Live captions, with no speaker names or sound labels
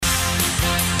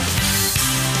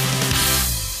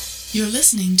You're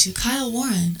listening to Kyle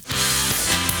Warren.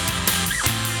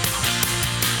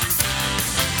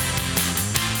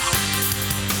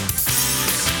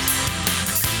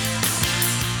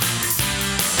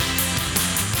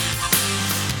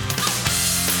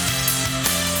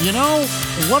 You know,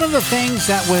 one of the things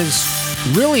that was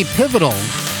really pivotal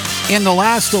in the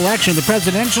last election, the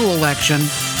presidential election,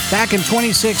 back in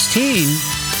 2016,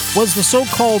 was the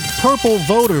so-called purple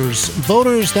voters,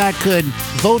 voters that could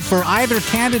vote for either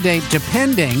candidate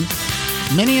depending.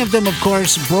 Many of them, of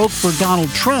course, broke for Donald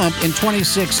Trump in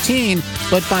 2016,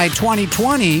 but by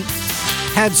 2020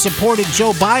 had supported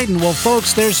Joe Biden. Well,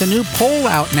 folks, there's a new poll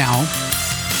out now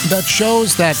that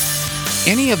shows that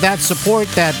any of that support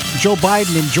that Joe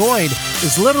Biden enjoyed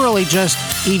is literally just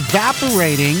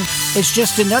evaporating. It's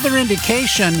just another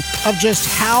indication of just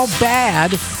how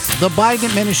bad the Biden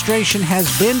administration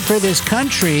has been for this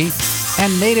country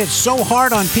and made it so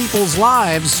hard on people's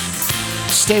lives.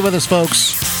 Stay with us,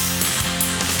 folks.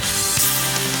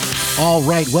 All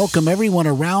right, welcome everyone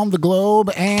around the globe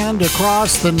and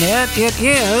across the net. It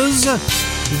is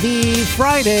the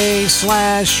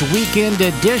Friday/weekend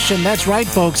edition. That's right,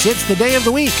 folks. It's the day of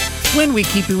the week when we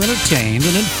keep you entertained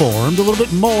and informed a little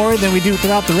bit more than we do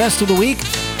throughout the rest of the week,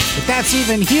 if that's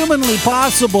even humanly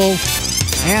possible.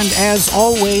 And as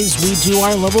always, we do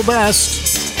our level best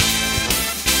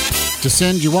to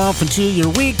send you off into your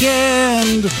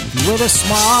weekend with a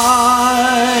smile.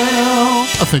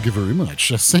 Oh, thank you very much.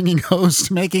 A singing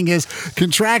host making his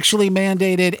contractually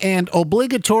mandated and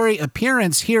obligatory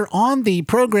appearance here on the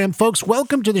program. Folks,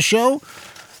 welcome to the show.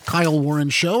 Kyle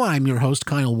Warren Show. I'm your host,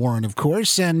 Kyle Warren, of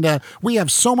course, and we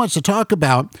have so much to talk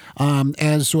about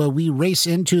as we race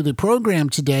into the program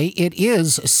today. It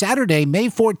is Saturday, May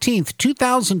 14th,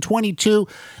 2022,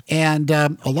 and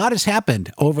a lot has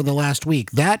happened over the last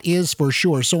week. That is for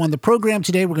sure. So on the program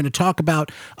today, we're going to talk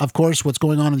about, of course, what's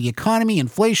going on in the economy,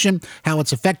 inflation, how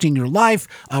it's affecting your life.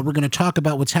 We're going to talk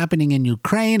about what's happening in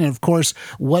Ukraine, and of course,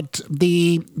 what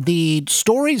the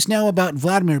stories now about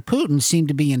Vladimir Putin seem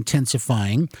to be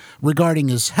intensifying regarding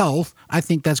his health. I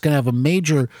think that's going to have a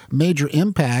major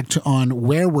impact on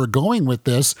where we're going with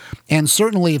this. And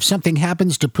certainly if something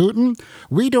happens to Putin,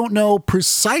 we don't know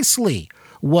precisely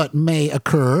what may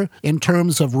occur in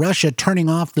terms of Russia turning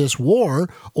off this war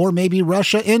or maybe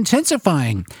Russia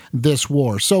intensifying this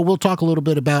war. So we'll talk a little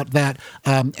bit about that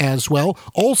as well.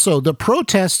 Also, the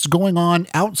protests going on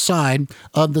outside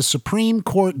of the Supreme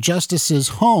Court justices'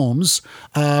 homes.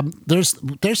 There's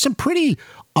some pretty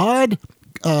odd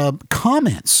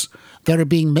comments that are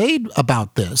being made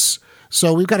about this.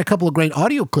 So we've got a couple of great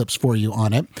audio clips for you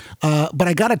on it. But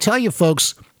I got to tell you,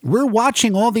 folks, we're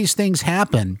watching all these things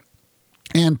happen,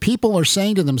 and people are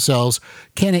saying to themselves,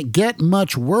 can it get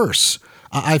much worse?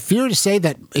 I fear to say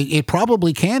that it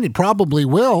probably can. It probably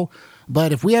will.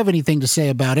 But if we have anything to say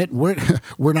about it, we're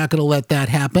not going to let that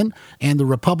happen. And the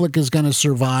Republic is going to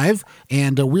survive.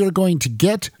 And we are going to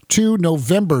get to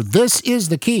November. This is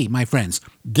the key, my friends.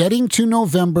 Getting to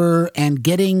November and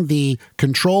getting the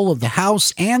control of the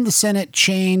House and the Senate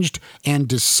changed and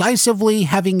decisively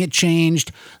having it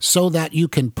changed so that you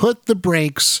can put the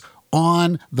brakes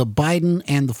on the Biden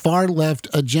and the far left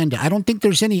agenda. I don't think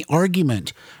there's any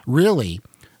argument, really,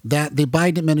 that the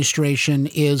Biden administration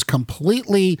is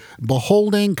completely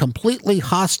beholden, completely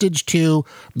hostage to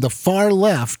the far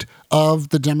left of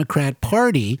the Democrat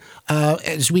Party,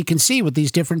 as we can see with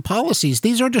these different policies.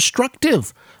 These are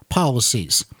destructive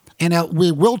policies. And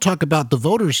we will talk about the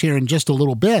voters here in just a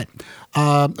little bit.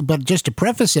 But just to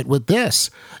preface it with this,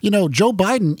 Joe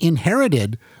Biden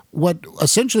inherited what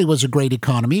essentially was a great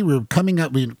economy. We were coming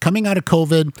out of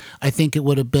COVID. I think it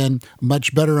would have been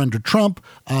much better under Trump,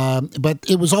 but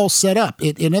it was all set up.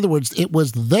 In other words, it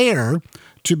was there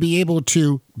to be able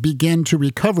to begin to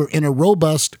recover in a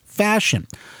robust fashion.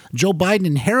 Joe Biden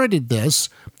inherited this.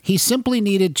 He simply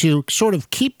needed to sort of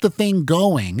keep the thing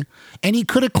going, and he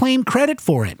could have claimed credit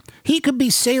for it. He could be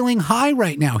sailing high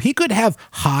right now. He could have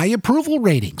high approval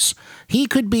ratings. He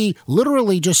could be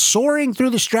literally just soaring through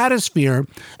the stratosphere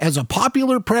as a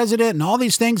popular president and all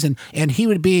these things, and he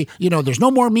would be, there's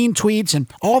no more mean tweets and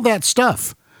all that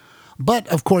stuff. But,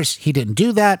 of course, he didn't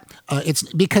do that. It's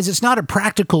because it's not a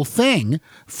practical thing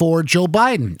for Joe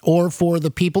Biden or for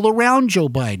the people around Joe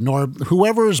Biden or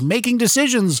whoever is making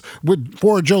decisions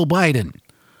for Joe Biden.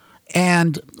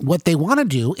 And what they want to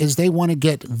do is they want to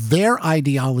get their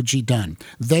ideology done.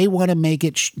 They want to make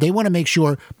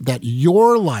sure that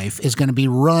your life is going to be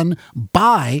run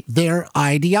by their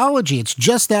ideology. It's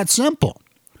just that simple.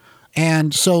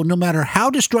 And so no matter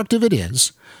how destructive it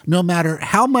is, no matter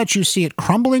how much you see it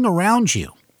crumbling around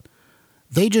you,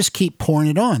 they just keep pouring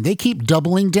it on. They keep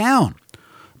doubling down.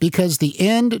 because the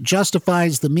end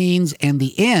justifies the means, and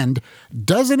the end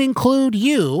doesn't include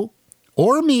you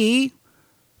or me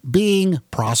being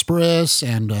prosperous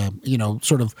and,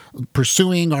 sort of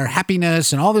pursuing our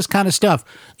happiness and all this kind of stuff.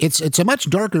 It's a much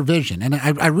darker vision. And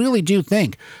I really do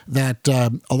think that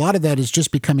a lot of that is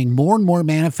just becoming more and more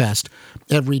manifest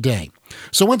every day.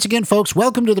 So once again, folks,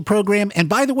 welcome to the program. And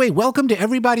by the way, welcome to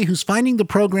everybody who's finding the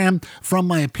program from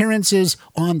my appearances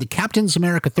on the Captain's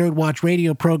America Third Watch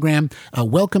radio program.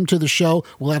 Welcome to the show.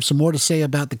 We'll have some more to say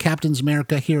about the Captain's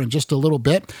America here in just a little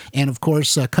bit. And of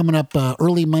course, coming up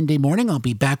early Monday morning, I'll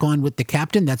be back on with the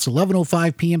Captain. That's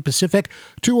 11:05 p.m. Pacific,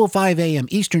 2:05 a.m.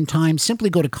 Eastern Time. Simply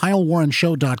go to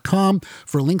KyleWarrenShow.com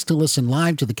for links to listen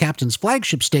live to the Captain's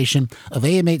flagship station of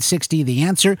AM 860, The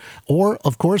Answer. Or,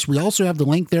 of course, we also have the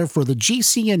link there for the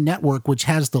GCN network, which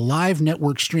has the live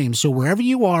network stream. So wherever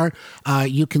you are,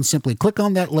 you can simply click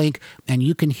on that link and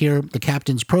you can hear the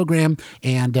Captain's program.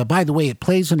 And by the way, it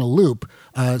plays in a loop,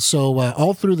 so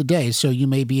all through the day. So you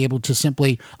may be able to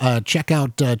simply check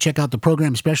out the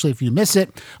program, especially if you miss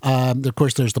it. Of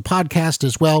course, there's the podcast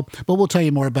as well, but we'll tell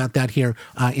you more about that here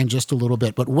in just a little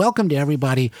bit. But welcome to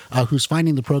everybody who's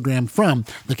finding the program from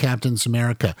the Captain's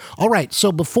America. All right,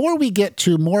 so before we get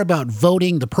to more about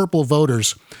voting, the purple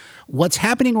voters, what's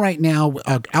happening right now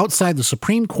outside the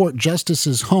Supreme Court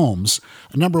justices' homes,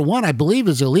 number one, I believe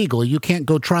is illegal. You can't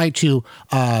go try to,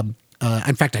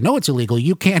 in fact, I know it's illegal.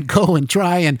 You can't go and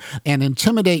try and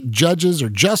intimidate judges or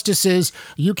justices.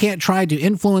 You can't try to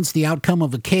influence the outcome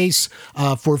of a case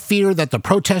for fear that the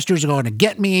protesters are going to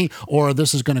get me or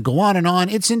this is going to go on and on.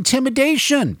 It's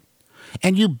intimidation.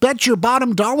 And you bet your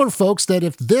bottom dollar, folks, that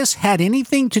if this had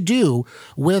anything to do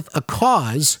with a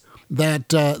cause that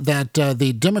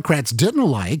the Democrats didn't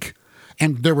like,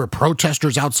 and there were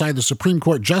protesters outside the Supreme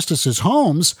Court justices'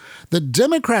 homes, the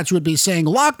Democrats would be saying,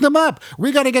 lock them up.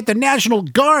 We got to get the National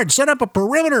Guard, set up a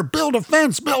perimeter, build a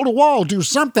fence, build a wall, do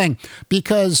something,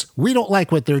 because we don't like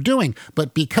what they're doing.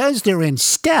 But because they're in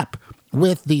step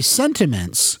with the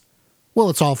sentiments, well,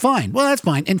 it's all fine. Well, that's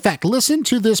fine. In fact, listen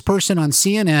to this person on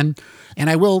CNN, and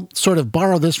I will sort of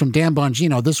borrow this from Dan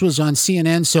Bongino. This was on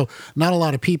CNN, so not a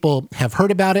lot of people have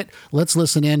heard about it. Let's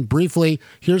listen in briefly.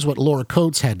 Here's what Laura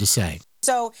Coates had to say.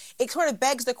 So it sort of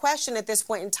begs the question at this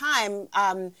point in time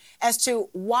as to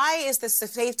why is the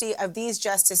safety of these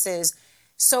justices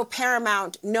so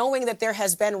paramount, knowing that there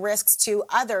has been risks to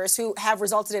others who have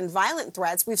resulted in violent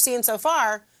threats. We've seen so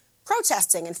far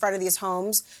protesting in front of these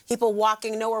homes, people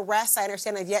walking, no arrests, I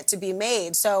understand, have yet to be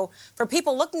made. So for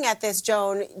people looking at this,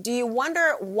 Joan, do you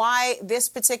wonder why this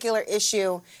particular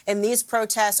issue and these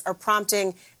protests are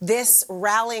prompting this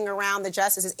rallying around the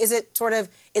justices? Is it sort of,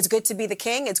 it's good to be the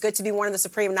king, it's good to be one of the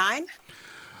Supreme Nine?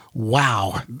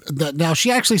 Wow. Now,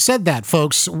 she actually said that,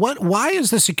 folks. Why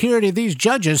is the security of these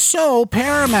judges so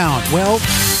paramount? Well,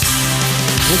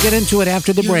 we'll get into it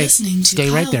after the break.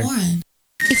 Stay right there. Warren.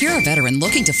 If you're a veteran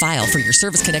looking to file for your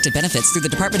service-connected benefits through the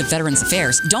Department of Veterans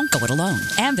Affairs, don't go it alone.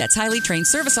 AMVET's highly trained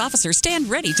service officers stand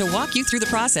ready to walk you through the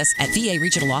process at VA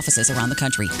regional offices around the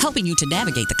country, helping you to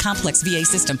navigate the complex VA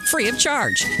system free of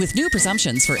charge. With new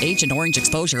presumptions for Agent Orange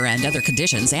exposure and other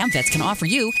conditions, AMVETS can offer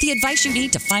you the advice you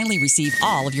need to finally receive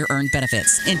all of your earned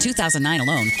benefits. In 2009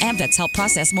 alone, AMVETS helped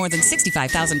process more than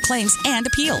 65,000 claims and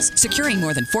appeals, securing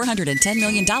more than $410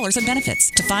 million in benefits.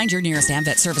 To find your nearest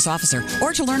AMVET service officer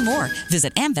or to learn more,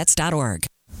 visit AMVETS.org.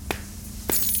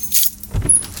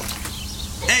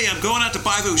 Hey, I'm going out to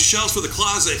buy those shelves for the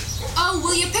closet. Oh,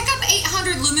 will you pick up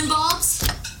 800 lumen bulbs?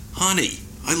 Honey,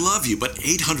 I love you, but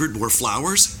 800 more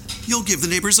flowers? You'll give the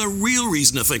neighbors a real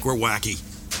reason to think we're wacky.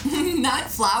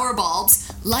 Not flower bulbs,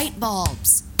 light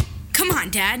bulbs. Come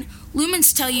on, Dad.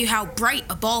 Lumens tell you how bright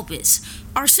a bulb is.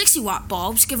 Our 60-watt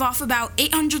bulbs give off about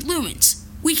 800 lumens.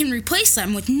 We can replace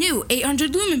them with new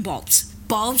 800 lumen bulbs.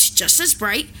 Bulbs just as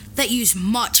bright that use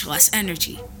much less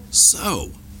energy.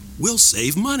 So, we'll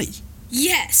save money.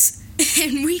 Yes,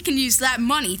 and we can use that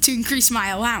money to increase my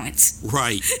allowance.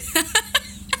 Right.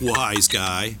 Wise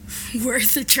guy.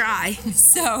 Worth a try.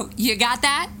 So, you got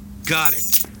that? Got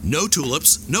it. No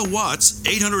tulips, no watts,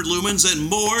 800 lumens, and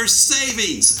more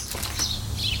savings.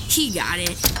 He got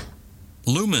it.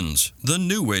 Lumens, the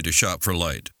new way to shop for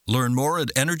light. Learn more at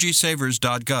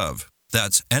EnergySavers.gov.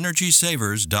 That's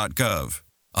EnergySavers.gov.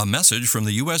 A message from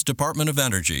the U.S. Department of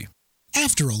Energy.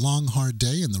 After a long, hard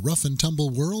day in the rough and tumble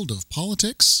world of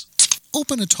politics,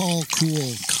 open a tall,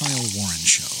 cool Kyle Warren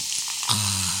show.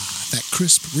 Ah, that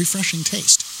crisp, refreshing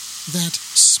taste, that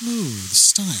smooth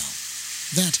style,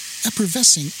 that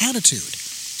effervescing attitude,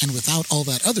 and without all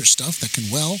that other stuff that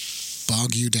can, well,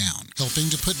 bog you down. Helping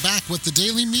to put back what the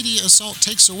daily media assault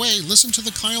takes away, listen to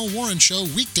The Kyle Warren Show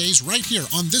weekdays right here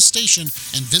on this station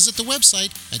and visit the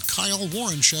website at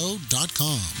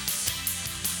kylewarrenshow.com.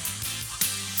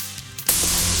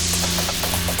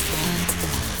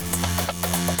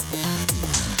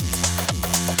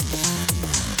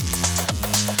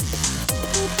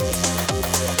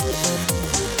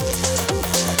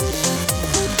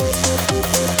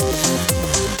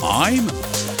 I'm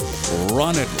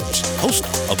Ron Edwards, host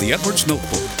of the Edwards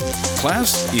Notebook.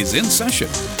 Class is in session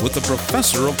with the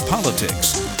professor of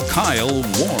politics, Kyle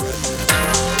Warren.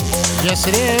 Yes,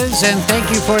 it is, and thank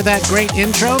you for that great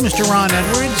intro, Mr. Ron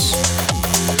Edwards.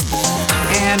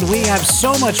 And we have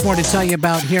so much more to tell you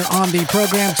about here on the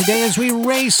program today as we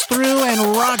race through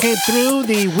and rocket through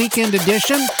the weekend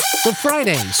edition, the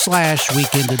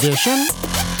Friday/weekend edition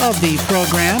of the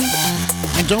program.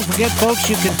 And don't forget, folks,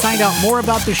 you can find out more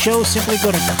about the show. Simply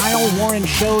go to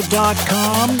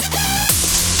kylewarrenshow.com.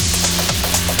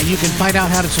 And you can find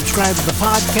out how to subscribe to the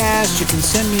podcast. You can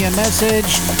send me a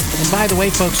message. And by the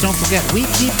way, folks, don't forget, we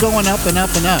keep going up and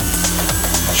up and up.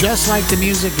 Just like the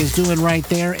music is doing right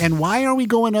there. And why are we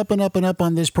going up and up and up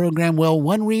on this program? Well,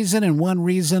 one reason and one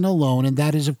reason alone, and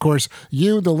that is, of course,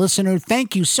 you, the listener.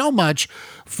 Thank you so much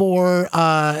for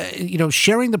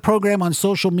sharing the program on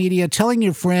social media, telling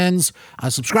your friends,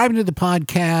 subscribing to the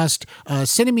podcast,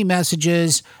 sending me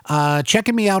messages,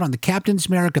 checking me out on the Captain's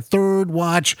America Third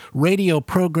Watch radio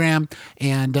program.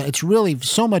 And it's really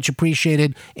so much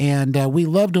appreciated. And we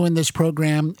love doing this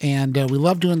program, and we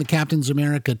love doing the Captain's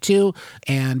America too.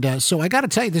 And so I got to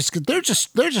tell you this, there's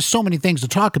just so many things to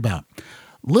talk about.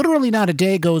 Literally not a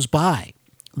day goes by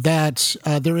that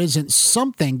there isn't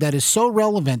something that is so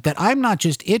relevant that I'm not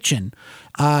just itching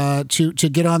to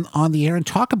get on the air and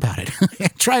talk about it.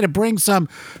 Try to bring some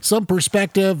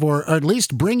perspective, or at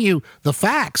least bring you the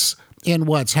facts in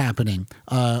what's happening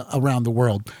around the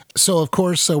world. So, of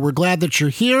course, we're glad that you're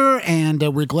here, and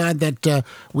we're glad that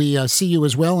we see you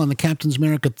as well on the Captain's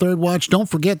America Third Watch. Don't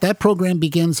forget, that program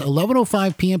begins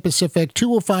 11:05 p.m. Pacific,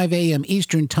 2:05 a.m.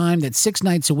 Eastern Time. That's 6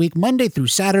 nights a week, Monday through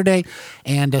Saturday.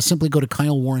 And simply go to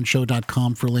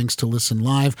kylewarrenshow.com for links to listen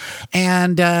live.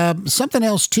 And something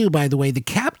else, too, by the way, the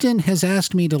Captain has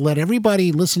asked me to let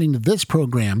everybody listening to this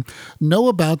program know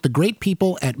about the great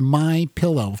people at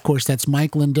MyPillow. Of course, that's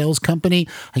Mike Lindell's company.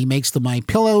 He makes the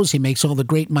MyPillows. He makes all the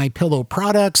great MyPillow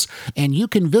products, and you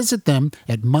can visit them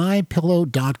at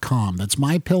mypillow.com. That's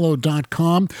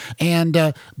mypillow.com.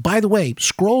 And by the way,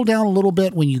 scroll down a little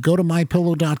bit when you go to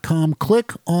mypillow.com.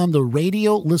 Click on the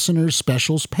Radio Listeners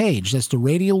Specials page. That's the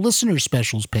Radio Listeners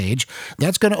Specials page.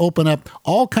 That's going to open up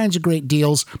all kinds of great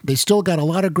deals. They still got a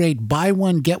lot of great buy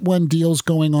one, get one deals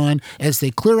going on as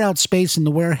they clear out space in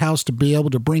the warehouse to be able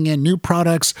to bring in new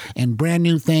products and brand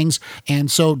new things.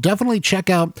 And so definitely check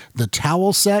out the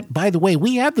towel set. By the way,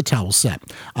 we have the towel set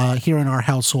here in our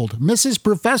household. Mrs.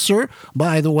 Professor,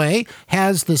 by the way,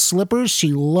 has the slippers.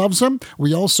 She loves them.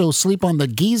 We also sleep on the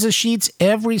Giza sheets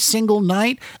every single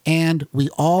night, and we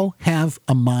all have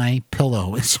a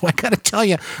MyPillow. So I got to tell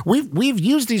you, we've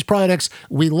used these products.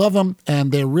 We love them,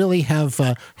 and they really have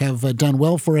done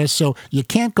well for us. So you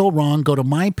can't go wrong. Go to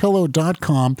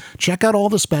mypillow.com. Check out all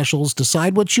the specials.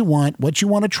 Decide what you want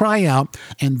to try out,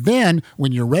 and then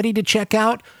when you're ready to check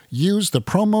out, use the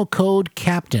promo code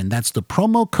CAPTAIN. That's the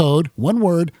promo code, one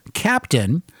word,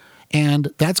 CAPTAIN,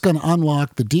 and that's going to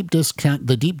unlock the deep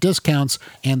discounts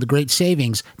and the great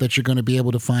savings that you're going to be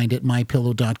able to find at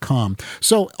mypillow.com.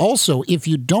 So also, if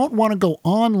you don't want to go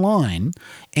online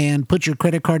and put your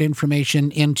credit card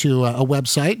information into a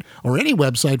website, or any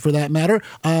website for that matter,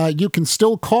 you can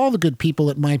still call the good people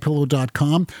at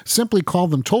mypillow.com. Simply call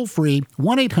them toll free,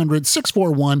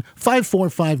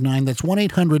 1-800-641-5459. That's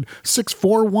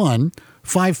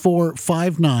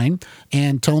 1-800-641-5459,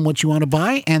 and tell them what you want to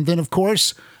buy. And then, of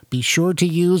course, be sure to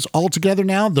use altogether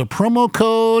now the promo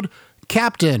code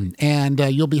CAPTAIN, and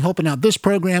you'll be helping out this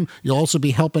program. You'll also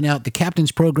be helping out the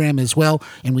Captain's program as well,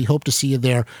 and we hope to see you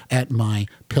there at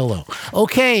MyPillow.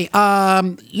 Okay,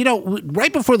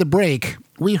 right before the break,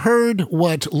 we heard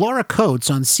what Laura Coates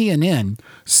on CNN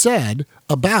said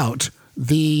about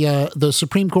the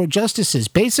Supreme Court justices,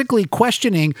 basically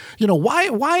questioning,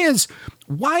 why is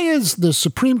the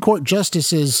Supreme Court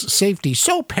justices' safety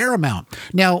so paramount?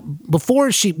 Now, before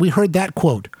we heard that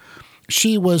quote,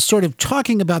 she was sort of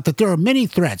talking about that there are many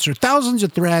threats, or thousands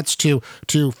of threats to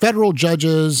federal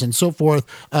judges and so forth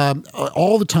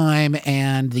all the time,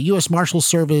 and the U.S. Marshal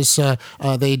Service,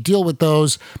 they deal with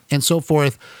those and so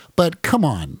forth. But come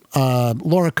on,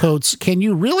 Laura Coates, can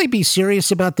you really be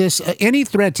serious about this? Any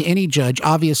threat to any judge,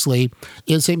 obviously,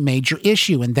 is a major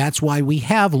issue, and that's why we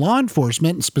have law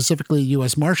enforcement, and specifically the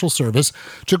U.S. Marshal Service,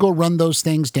 to go run those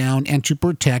things down and to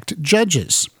protect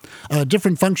judges.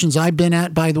 Different functions I've been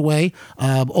at, by the way,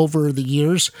 over the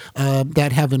years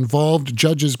that have involved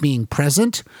judges being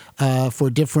present for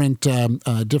different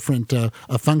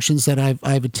functions that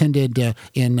I've attended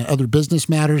in other business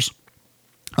matters.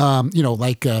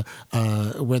 Like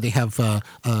where they have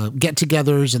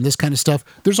get-togethers and this kind of stuff.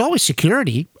 There's always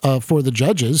security for the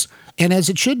judges, and as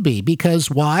it should be.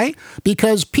 Because why?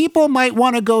 Because people might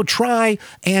want to go try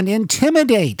and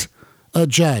intimidate a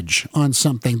judge on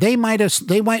something. They might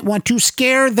want to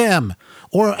scare them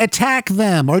or attack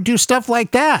them or do stuff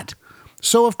like that.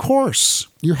 So, of course,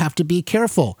 you have to be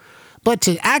careful. But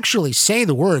to actually say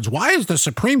the words, why is the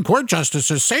Supreme Court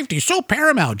justice's safety so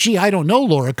paramount? Gee, I don't know,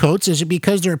 Laura Coates. Is it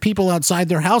because there are people outside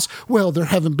their house? Well, there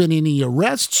haven't been any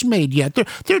arrests made yet.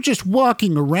 They're just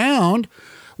walking around.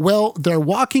 Well, they're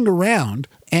walking around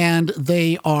and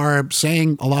they are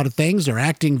saying a lot of things. They're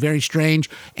acting very strange.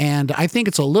 And I think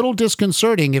it's a little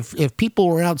disconcerting if people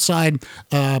were outside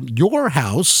your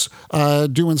house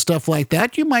doing stuff like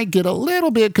that. You might get a little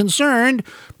bit concerned,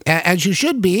 as you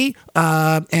should be,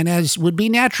 and as would be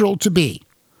natural to be.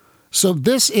 So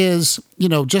this is,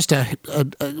 just a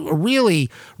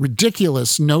really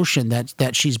ridiculous notion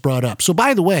that she's brought up. So,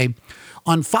 by the way,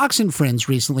 on Fox and Friends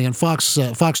recently, on Fox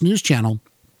News Channel,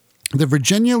 the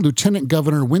Virginia Lieutenant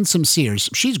Governor Winsome Sears,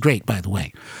 she's great, by the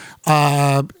way.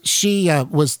 She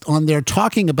was on there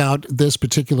talking about this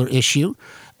particular issue,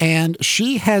 and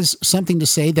she has something to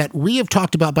say that we have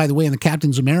talked about, by the way, in the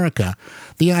Captain's America.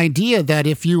 The idea that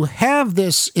if you have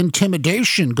this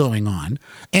intimidation going on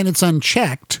and it's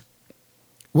unchecked,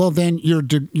 well, then you're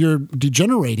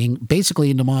degenerating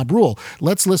basically into mob rule.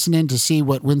 Let's listen in to see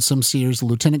what Winsome Sears, the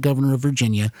Lieutenant Governor of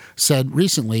Virginia, said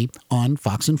recently on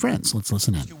Fox and Friends. Let's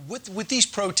listen in. With these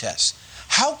protests,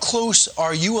 how close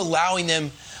are you allowing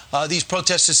them, these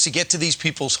protesters, to get to these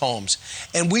people's homes?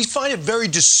 And we find it very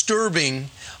disturbing,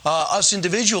 us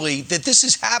individually, that this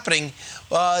is happening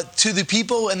to the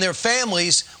people and their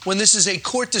families when this is a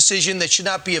court decision that should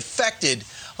not be affected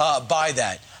by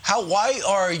that. Why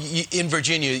are you, in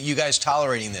Virginia, you guys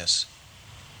tolerating this?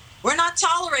 We're not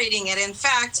tolerating it. In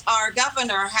fact, our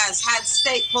governor has had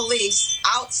state police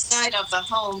outside of the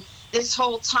home this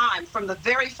whole time, from the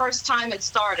very first time it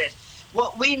started.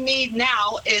 What we need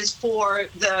now is for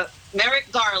the Merrick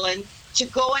Garland to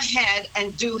go ahead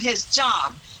and do his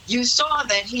job. You saw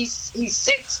that he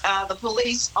sicked the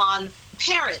police on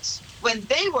parents when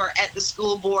they were at the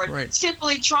school board, right,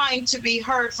 simply trying to be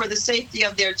heard for the safety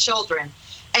of their children.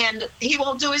 And he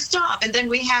won't do his job. And then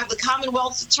we have the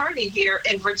Commonwealth's attorney here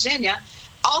in Virginia,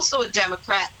 also a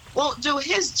Democrat, won't do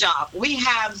his job. We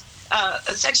have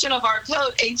a section of our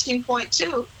code,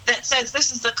 18.2, that says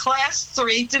this is a class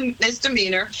 3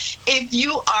 misdemeanor if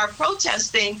you are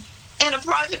protesting in a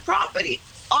private property,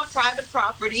 on private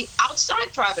property,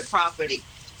 outside private property.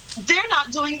 They're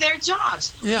not doing their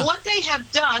jobs. Yeah. What they have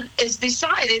done is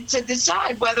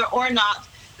decide whether or not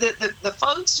the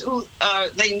folks who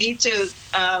they need to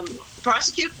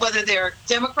prosecute, whether they're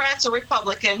Democrats or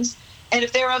Republicans, and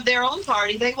if they're of their own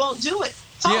party, they won't do it.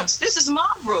 Folks, This is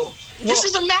mob rule. This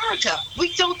is America.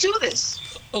 We don't do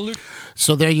this.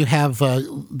 So there you have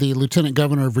the Lieutenant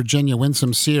Governor of Virginia,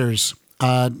 Winsome Sears,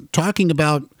 talking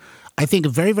about, I think, a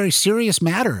very, very serious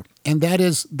matter. And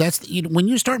that's when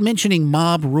you start mentioning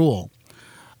mob rule,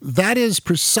 that is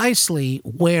precisely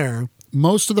where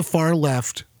most of the far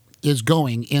left is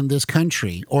going in this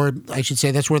country, or I should say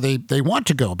that's where they want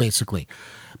to go, basically.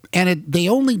 And they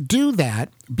only do that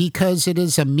because it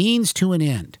is a means to an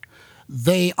end.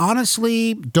 They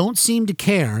honestly don't seem to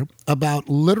care about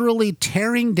literally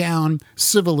tearing down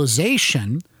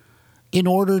civilization in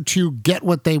order to get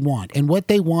what they want. And what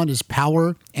they want is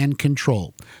power and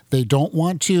control. They don't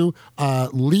want to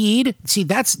lead. See,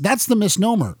 that's the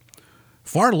misnomer.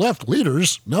 Far left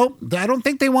leaders, nope, I don't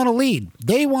think they want to lead.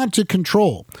 They want to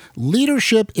control.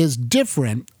 Leadership is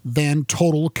different than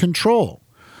total control.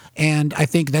 And I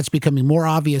think that's becoming more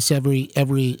obvious every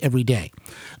day.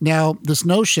 Now, this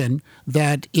notion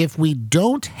that if we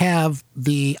don't have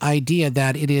the idea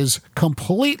that it is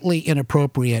completely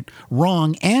inappropriate,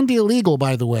 wrong, and illegal,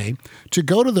 by the way, to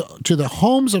go to the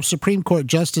homes of Supreme Court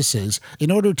justices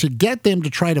in order to get them to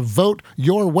try to vote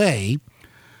your way,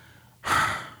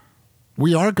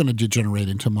 we are going to degenerate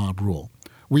into mob rule.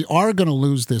 we are going to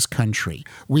lose this country.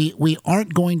 We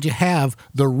aren't going to have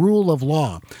the rule of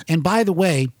law. And by the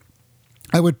way,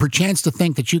 I would perchance to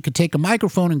think that you could take a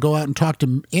microphone and go out and talk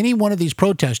to any one of these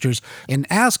protesters and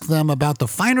ask them about the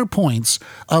finer points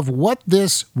of what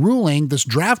this ruling, this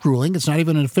draft ruling, it's not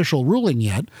even an official ruling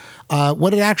yet,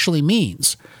 what it actually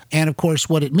means. And of course,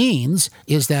 what it means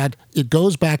is that it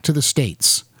goes back to the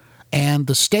states. And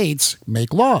the states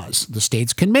make laws. The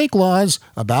states can make laws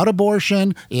about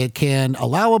abortion. It can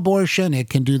allow abortion. It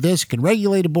can do this. It can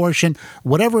regulate abortion.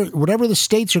 Whatever the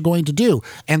states are going to do.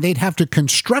 And they'd have to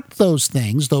construct those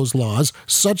things, those laws,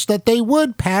 such that they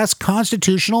would pass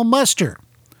constitutional muster.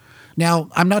 Now,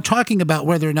 I'm not talking about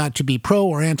whether or not to be pro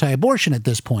or anti-abortion at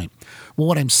this point. Well,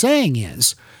 what I'm saying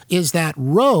is that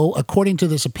Roe, according to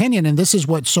this opinion, and this is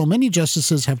what so many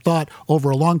justices have thought over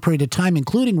a long period of time,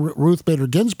 including Ruth Bader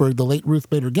Ginsburg, the late Ruth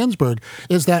Bader Ginsburg,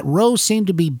 is that Roe seemed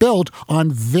to be built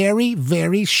on very,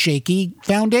 very shaky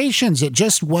foundations. It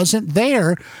just wasn't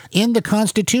there in the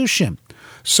Constitution.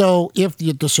 So if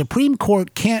the Supreme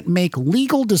Court can't make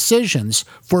legal decisions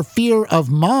for fear of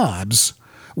mobs,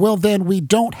 well, then we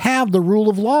don't have the rule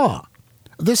of law.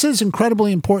 This is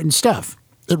incredibly important stuff.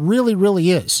 It really,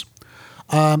 really is.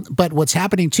 But what's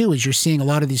happening, too, is you're seeing a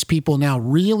lot of these people now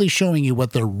really showing you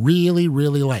what they're really,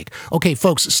 really like. Okay,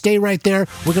 folks, stay right there.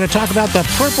 We're going to talk about the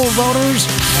purple voters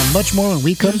and much more when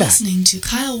we come back. Listening to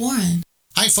Kyle Warren.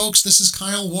 Hi, folks. This is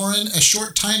Kyle Warren. A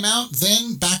short timeout,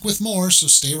 then back with more, so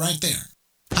stay right there.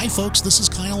 Hi, folks. This is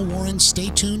Kyle Warren. Stay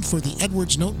tuned for the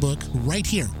Edwards Notebook right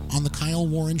here on The Kyle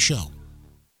Warren Show.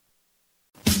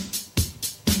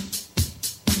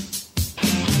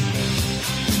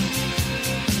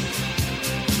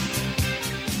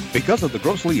 Because of the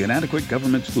grossly inadequate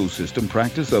government school system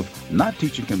practice of not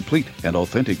teaching complete and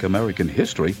authentic American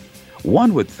history,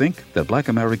 one would think that Black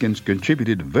Americans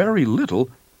contributed very little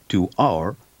to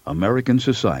our American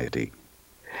society.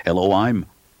 Hello, I'm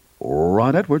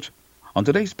Ron Edwards. On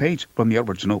today's page from the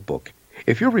Edwards Notebook,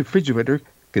 if your refrigerator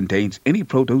contains any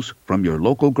produce from your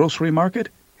local grocery market,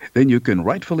 then you can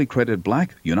rightfully credit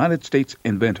Black United States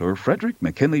inventor Frederick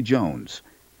McKinley Jones.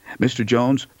 Mr.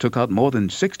 Jones took out more than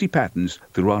 60 patents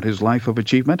throughout his life of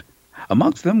achievement.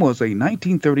 Amongst them was a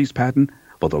 1930s patent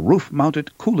for the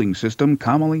roof-mounted cooling system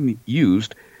commonly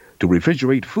used to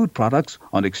refrigerate food products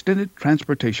on extended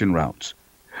transportation routes.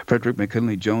 Frederick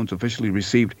McKinley Jones officially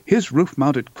received his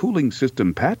roof-mounted cooling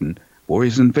system patent for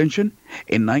his invention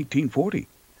in 1940.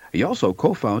 He also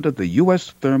co-founded the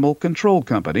U.S. Thermal Control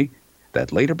Company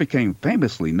that later became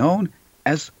famously known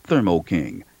as Thermo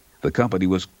King. The company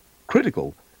was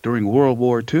critical during World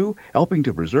War II, helping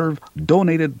to preserve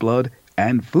donated blood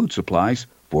and food supplies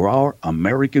for our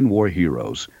American war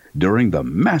heroes during the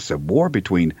massive war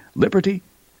between liberty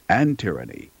and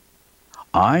tyranny.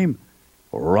 I'm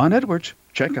Ron Edwards.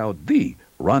 Check out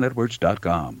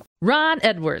theronedwards.com. Ron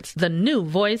Edwards, the new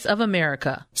voice of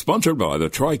America. Sponsored by the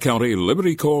Tri-County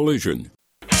Liberty Coalition.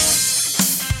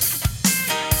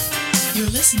 You're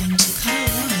listening to Kyle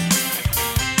Warren.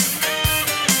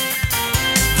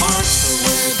 Park the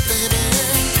way, baby,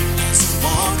 as I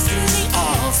walk through the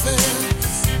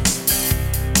office.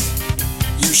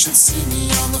 You should see me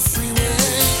on the freeway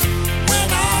when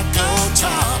I go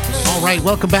topless. All right,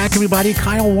 welcome back, everybody.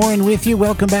 Kyle Warren with you.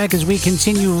 Welcome back as we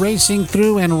continue racing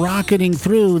through and rocketing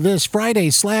through this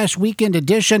Friday/weekend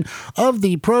edition of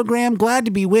the program. Glad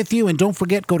to be with you. And don't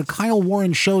forget, go to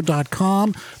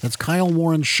KyleWarrenShow.com. That's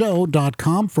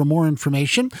KyleWarrenShow.com for more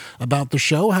information about the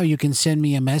show, how you can send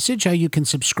me a message, how you can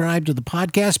subscribe to the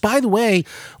podcast. By the way,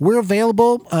 we're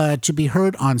available to be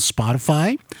heard on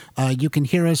Spotify. You can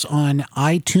hear us on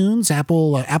iTunes,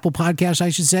 Apple Podcasts, I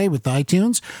should say, with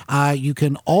iTunes. You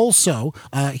can also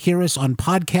hear us on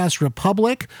Podcast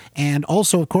Republic, and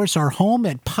also, of course, our home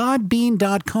at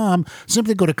podbean.com.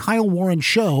 Simply go to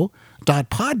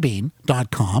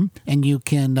KyleWarrenShow.podbean.com, and you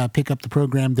can pick up the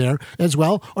program there as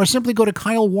well, or simply go to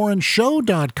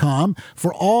KyleWarrenShow.com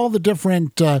for all the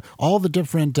different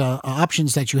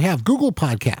options that you have. Google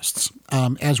Podcasts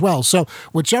as well. So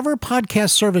whichever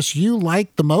podcast service you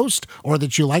like the most, or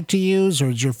that you like to use, or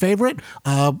is your favorite,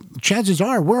 chances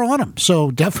are we're on them. So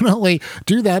definitely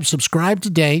do that. Subscribe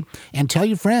today and tell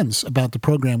your friends about the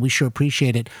program. We sure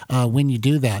appreciate it when you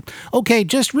do that. Okay,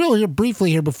 just really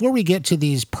briefly here before we get to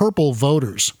these purple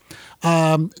voters,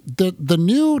 the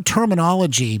new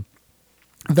terminology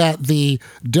that the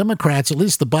Democrats, at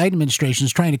least the Biden administration,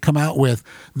 is trying to come out with,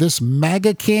 this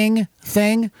MAGA King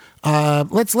thing.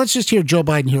 Let's just hear Joe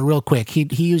Biden here real quick. He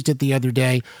used it the other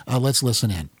day. Let's listen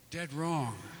in. Dead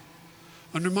wrong.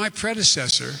 Under my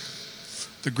predecessor,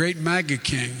 the great MAGA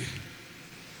King,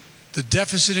 the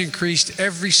deficit increased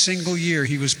every single year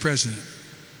he was president.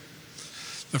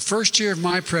 The first year of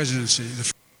my presidency,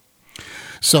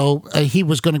 So he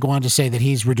was going to go on to say that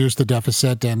he's reduced the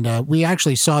deficit, and we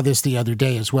actually saw this the other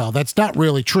day as well. That's not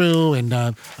really true, and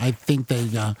I think they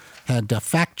had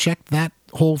fact-checked that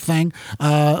whole thing,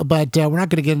 but we're not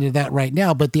going to get into that right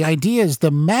now. But the idea is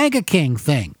the MAGA King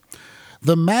thing.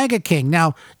 The MAGA King.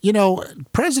 Now, you know,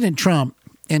 President Trump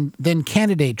and then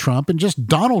candidate Trump and just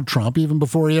Donald Trump, even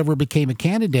before he ever became a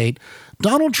candidate,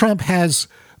 Donald Trump has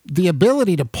the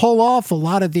ability to pull off a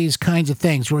lot of these kinds of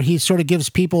things where he sort of gives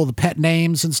people the pet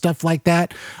names and stuff like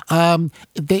that.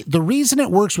 The reason it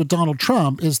works with Donald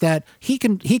Trump is that he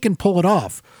can pull it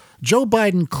off. Joe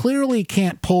Biden clearly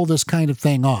can't pull this kind of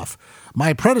thing off.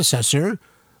 My predecessor,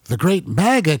 the great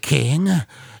MAGA King,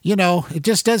 you know, it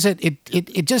just doesn't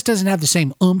have the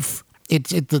same oomph.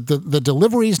 The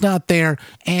delivery's not there,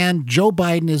 and Joe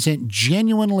Biden isn't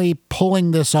genuinely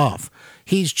pulling this off.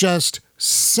 He's just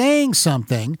saying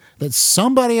something that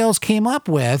somebody else came up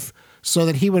with so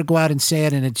that he would go out and say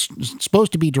it, and it's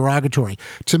supposed to be derogatory.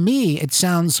 To me, it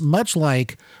sounds much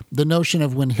like the notion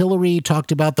of when Hillary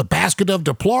talked about the basket of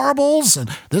deplorables and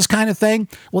this kind of thing.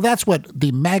 Well, that's what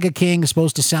the MAGA King is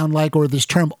supposed to sound like, or this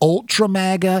term ultra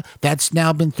MAGA that's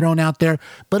now been thrown out there.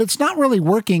 But it's not really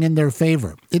working in their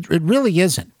favor. It really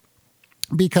isn't.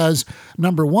 Because,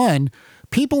 number one,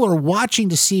 people are watching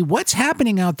to see what's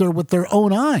happening out there with their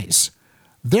own eyes.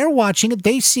 They're watching it.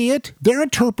 They see it. They're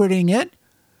interpreting it.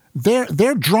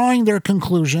 They're drawing their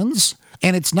conclusions,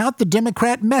 and it's not the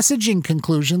Democrat messaging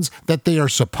conclusions that they are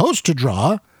supposed to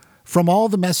draw from all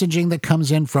the messaging that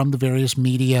comes in from the various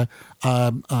media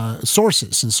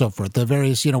sources and so forth, the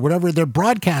various, you know, whatever they're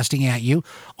broadcasting at you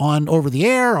on over the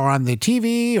air or on the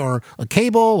TV or a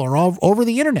cable or over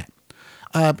the internet.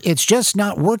 It's just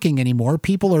not working anymore.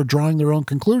 People are drawing their own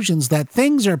conclusions that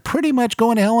things are pretty much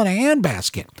going to hell in a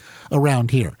handbasket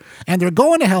around here. And they're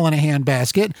going to hell in a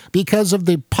handbasket because of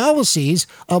the policies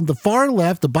of the far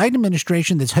left, the Biden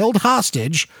administration that's held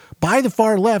hostage by the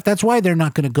far left. That's why they're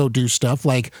not going to go do stuff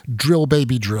like drill,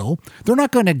 baby, drill. They're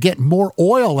not going to get more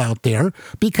oil out there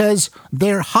because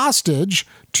they're hostage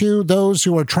to those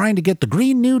who are trying to get the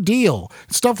Green New Deal,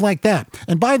 stuff like that.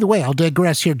 And by the way, I'll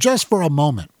digress here just for a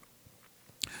moment.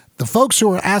 The folks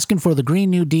who are asking for the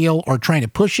Green New Deal or trying to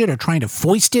push it or trying to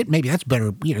foist it, maybe that's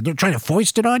better, you know, they're trying to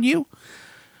foist it on you.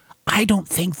 I don't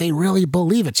think they really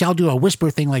believe it. See, I'll do a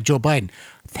whisper thing like Joe Biden.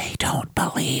 They don't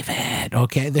believe it,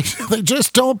 okay? They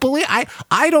just don't believe it.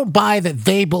 I don't buy that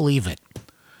they believe it.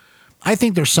 I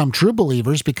think there's some true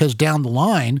believers because down the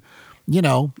line, you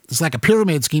know, it's like a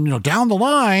pyramid scheme, you know, down the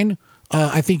line,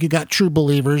 I think you got true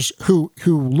believers who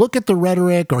look at the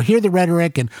rhetoric or hear the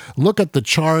rhetoric and look at the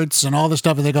charts and all this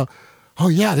stuff and they go, oh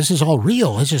yeah, this is all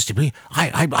real. It's just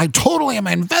I totally am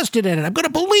invested in it. I'm going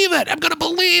to believe it. I'm going to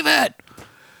believe it.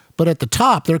 But at the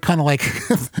top, they're kind of like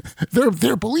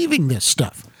they're believing this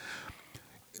stuff.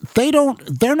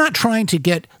 They're not trying to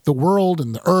get the world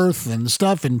and the earth and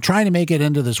stuff and trying to make it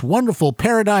into this wonderful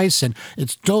paradise and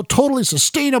it's totally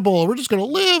sustainable. We're just going to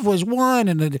live as one.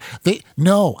 And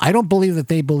no, I don't believe that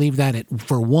they believe that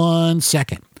for 1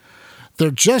 second.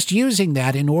 They're just using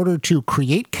that in order to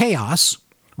create chaos,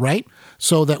 right?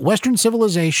 So that Western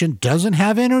civilization doesn't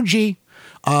have energy.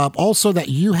 Also that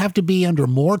you have to be under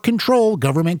more control.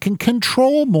 Government can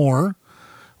control more,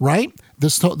 right?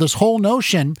 This whole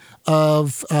notion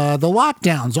of the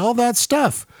lockdowns, all that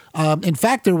stuff. In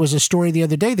fact, there was a story the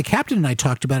other day. The captain and I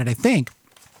talked about it, I think.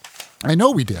 I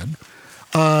know we did.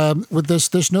 With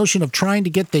this notion of trying to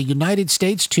get the United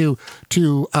States to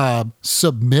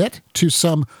submit to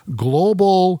some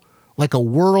global, like a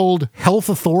World Health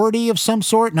Authority of some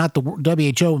sort, not the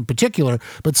WHO in particular,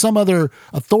 but some other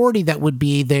authority that would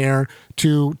be there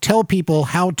to tell people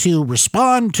how to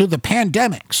respond to the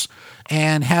pandemics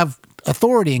and have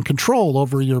authority and control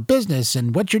over your business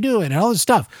and what you're doing and all this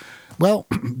stuff. Well,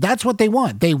 that's what they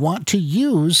want. They want to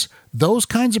use those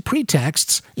kinds of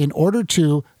pretexts in order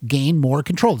to gain more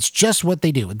control. It's just what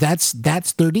they do. That's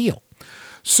their deal.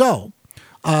 So,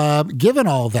 given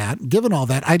all that,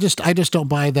 I just don't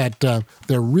buy that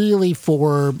they're really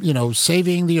for, you know,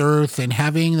 saving the earth and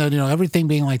having, you know, everything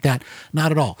being like that.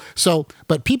 Not at all. So,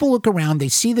 but people look around, they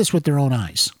see this with their own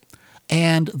eyes.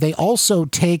 And they also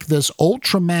take this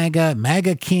ultra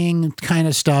MAGA King kind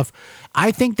of stuff.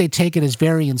 I think they take it as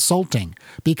very insulting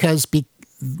because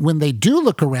when they do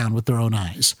look around with their own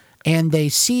eyes and they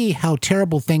see how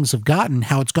terrible things have gotten,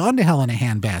 how it's gone to hell in a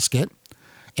handbasket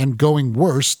and going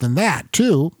worse than that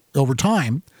too over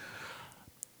time,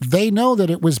 they know that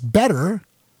it was better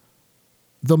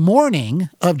the morning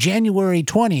of January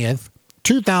 20th,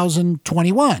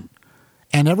 2021.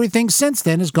 And everything since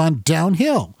then has gone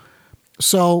downhill.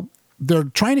 So they're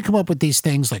trying to come up with these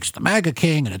things like it's the MAGA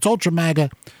King and it's Ultra MAGA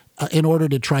in order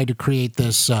to try to create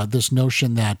this this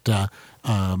notion that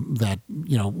that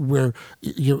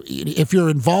if you're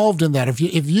involved in that, if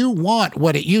you want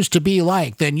what it used to be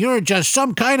like, then you're just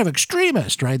some kind of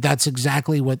extremist, right? That's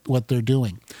exactly what they're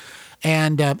doing,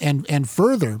 and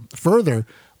further,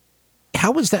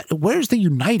 how is that? Where's the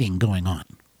uniting going on?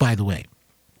 By the way,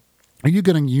 are you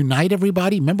going to unite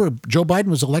everybody? Remember, Joe Biden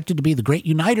was elected to be the great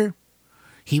uniter.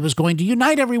 He was going to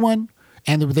unite everyone,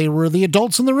 and they were the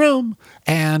adults in the room,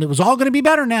 and it was all going to be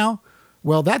better now.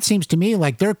 Well, that seems to me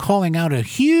like they're calling out a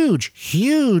huge,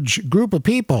 huge group of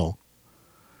people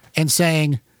and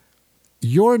saying,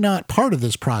 you're not part of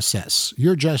this process.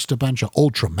 You're just a bunch of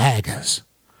ultra MAGAs.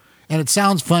 And it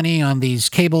sounds funny on these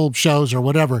cable shows or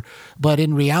whatever, but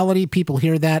in reality, people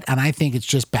hear that, and I think it's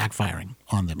just backfiring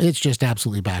on them. It's just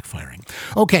absolutely backfiring.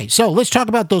 Okay, so let's talk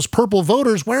about those purple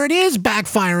voters where it is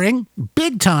backfiring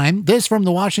big time. This from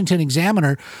the Washington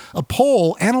Examiner, a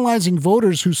poll analyzing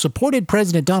voters who supported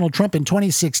President Donald Trump in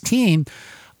 2016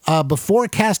 before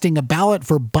casting a ballot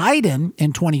for Biden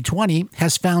in 2020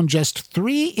 has found just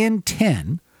 3 in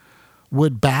 10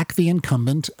 would back the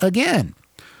incumbent again.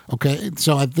 Okay,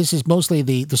 so this is mostly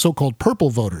the so-called purple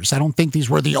voters. I don't think these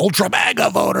were the ultra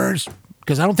MAGA voters,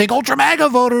 because I don't think ultra MAGA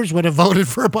voters would have voted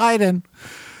for Biden.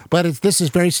 But this is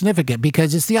very significant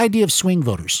because it's the idea of swing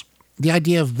voters, the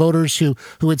idea of voters who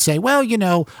would say, well,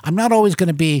 I'm not always going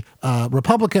to be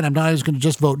Republican. I'm not always going to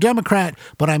just vote Democrat,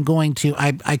 but I'm going to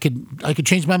I could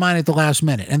change my mind at the last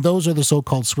minute. And those are the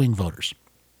so-called swing voters.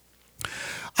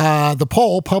 The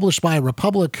poll published by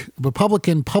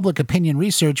Republican Public Opinion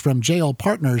Research from JL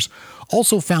Partners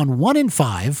also found 1 in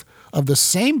 5 of the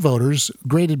same voters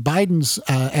graded Biden's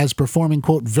as performing,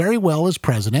 quote, very well as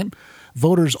president.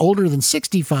 Voters older than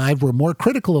 65 were more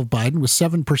critical of Biden, with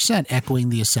 7% echoing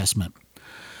the assessment.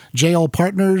 JL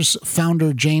Partners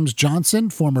founder James Johnson,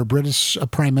 former British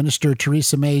Prime Minister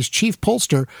Theresa May's chief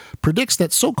pollster, predicts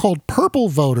that so-called purple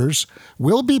voters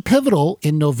will be pivotal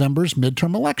in November's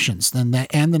midterm elections and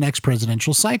the next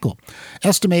presidential cycle,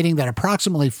 estimating that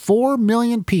approximately 4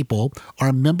 million people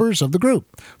are members of the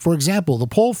group. For example, the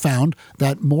poll found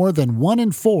that more than 1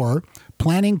 in 4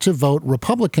 planning to vote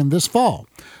Republican this fall,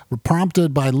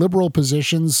 prompted by liberal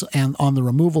positions and on the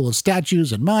removal of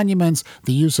statues and monuments,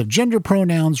 the use of gender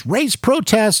pronouns, race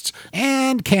protests,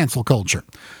 and cancel culture.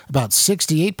 About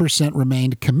 68%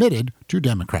 remained committed to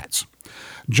Democrats.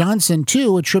 Johnson,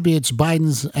 too, attributes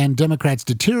Biden's and Democrats'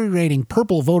 deteriorating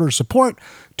purple voter support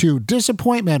to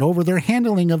disappointment over their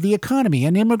handling of the economy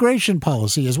and immigration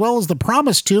policy, as well as the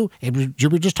promise to, and we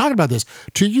were just talking about this,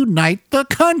 to unite the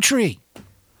country.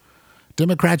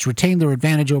 Democrats retained their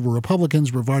advantage over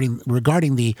Republicans regarding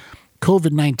the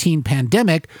COVID-19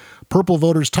 pandemic, purple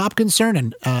voters' top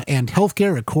concern, and health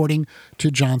care, according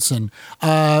to Johnson.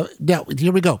 Now,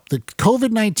 here we go. The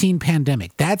COVID-19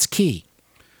 pandemic, that's key.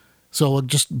 So I'll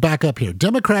just back up here.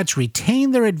 Democrats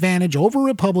retain their advantage over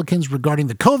Republicans regarding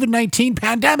the COVID-19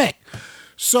 pandemic.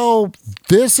 So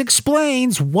this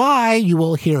explains why you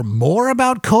will hear more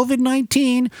about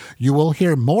COVID-19. You will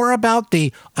hear more about they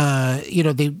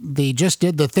just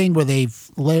did the thing where they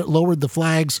lowered the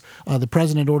flags. The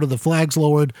president ordered the flags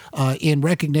lowered in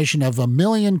recognition of 1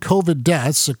 million COVID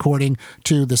deaths, according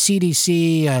to the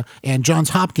CDC and Johns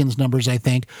Hopkins numbers, I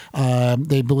think.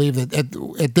 They believe that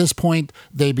at this point,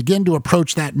 they begin to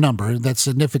approach that number, that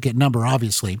significant number,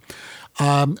 obviously.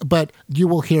 But you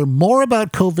will hear more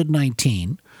about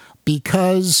COVID-19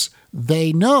 because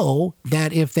they know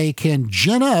that if they can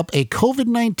gin up a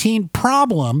COVID-19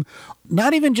 problem,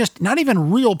 not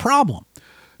even real problem,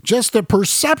 just the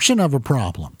perception of a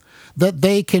problem, that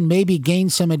they can maybe gain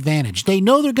some advantage. They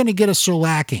know they're going to get a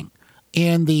shellacking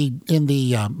in the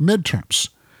midterms.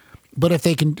 But if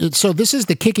they can, so this is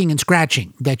the kicking and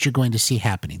scratching that you're going to see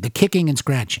happening, the kicking and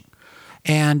scratching.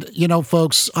 And,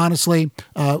 folks, honestly,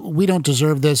 we don't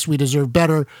deserve this. We deserve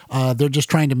better. They're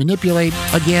just trying to manipulate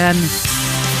again.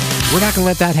 We're not going to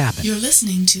let that happen. You're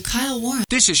listening to Kyle Warren.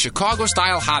 This is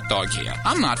Chicago-style hot dog here.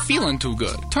 I'm not feeling too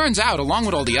good. Turns out, along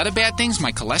with all the other bad things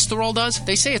my cholesterol does,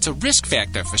 they say it's a risk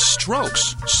factor for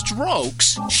strokes.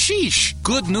 Strokes? Sheesh.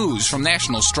 Good news from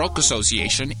National Stroke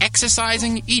Association.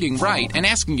 Exercising, eating right, and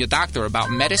asking your doctor about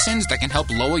medicines that can help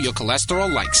lower your cholesterol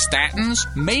like statins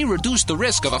may reduce the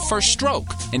risk of a first stroke.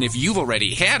 And if you've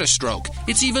already had a stroke,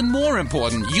 it's even more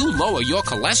important you lower your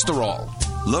cholesterol.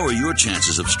 Lower your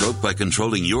chances of stroke by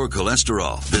controlling your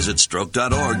cholesterol. Visit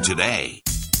stroke.org today.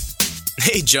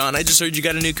 Hey, John, I just heard you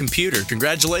got a new computer.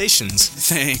 Congratulations.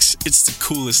 Thanks. It's the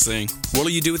coolest thing.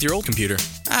 What'll you do with your old computer?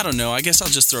 I don't know. I guess I'll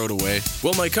just throw it away.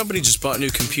 Well, my company just bought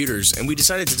new computers, and we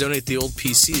decided to donate the old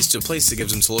PCs to a place that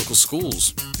gives them to local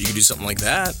schools. You could do something like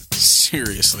that.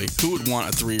 Seriously, who would want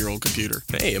a 3-year-old computer?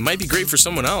 Hey, it might be great for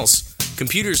someone else.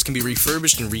 Computers can be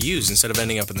refurbished and reused instead of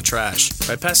ending up in the trash.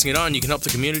 By passing it on, you can help the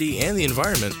community and the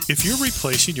environment. If you're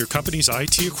replacing your company's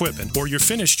IT equipment or you're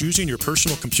finished using your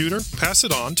personal computer, pass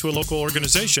it on to a local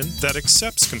organization that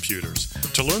accepts computers.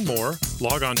 To learn more,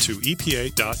 log on to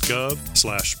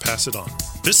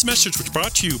epa.gov/passiton. This message was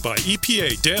brought to you by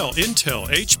EPA, Dell, Intel,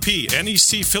 HP,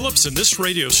 NEC, Philips, and this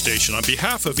radio station on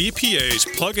behalf of EPA's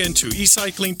Plug Into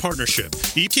E-Cycling Partnership.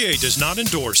 EPA does not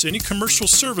endorse any commercial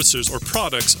services or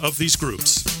products of these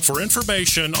groups. For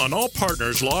information on all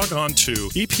partners, log on to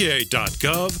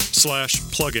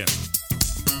epa.gov/plugin.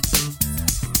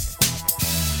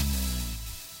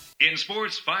 In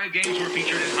sports, 5 games were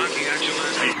featured in hockey action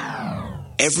last week.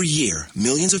 Every year,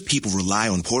 millions of people rely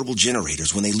on portable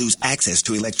generators when they lose access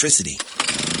to electricity.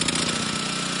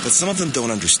 But some of them don't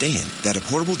understand that a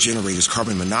portable generator's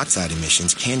carbon monoxide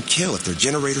emissions can kill if their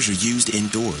generators are used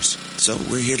indoors. So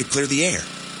we're here to clear the air.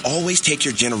 Always take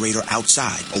your generator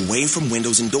outside, away from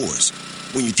windows and doors.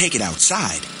 When you take it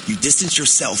outside, you distance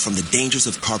yourself from the dangers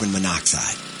of carbon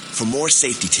monoxide. For more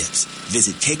safety tips,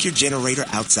 visit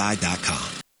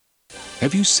takeyourgeneratoroutside.com.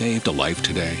 Have you saved a life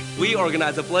today? We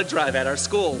organize a blood drive at our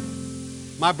school.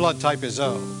 My blood type is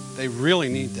O. They really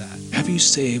need that. Have you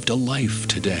saved a life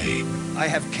today? I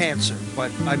have cancer,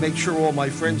 but I make sure all my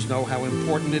friends know how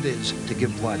important it is to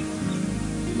give blood.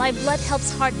 My blood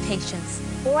helps heart patients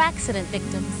or accident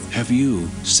victims. Have you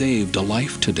saved a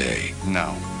life today?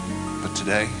 No, but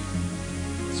today,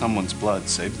 someone's blood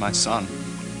saved my son.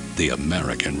 The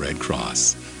American Red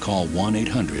Cross. Call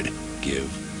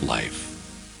 1-800-GIVE-LIFE.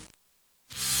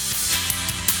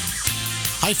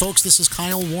 Hi, folks. This is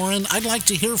Kyle Warren. I'd like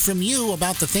to hear from you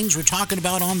about the things we're talking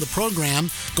about on the program.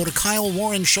 Go to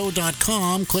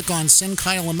KyleWarrenShow.com, click on Send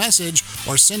Kyle a Message,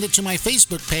 or send it to my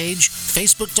Facebook page,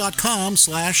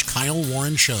 Facebook.com/Kyle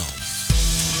Warren Show.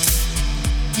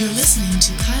 You're listening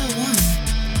to Kyle Warren.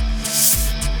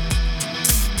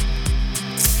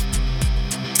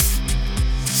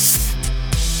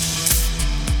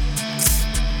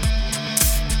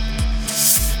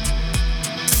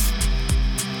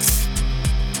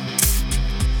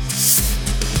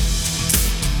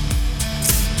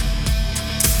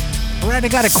 All right, I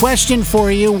got a question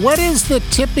for you. What is the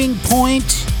tipping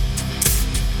point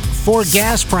for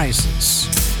gas prices?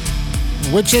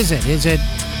 Which is it? Is it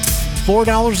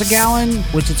 $4 a gallon,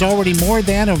 which it's already more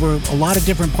than over a lot of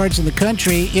different parts of the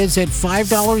country? Is it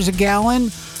 $5 a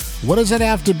gallon? What does it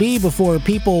have to be before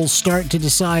people start to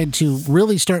decide to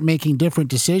really start making different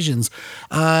decisions?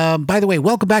 By the way,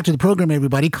 welcome back to the program,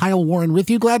 everybody. Kyle Warren with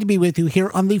you. Glad to be with you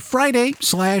here on the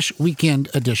Friday/weekend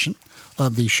edition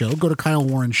of the show. Go to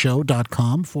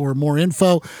KyleWarrenShow.com for more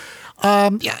info.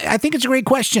 I think it's a great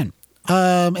question.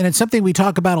 And it's something we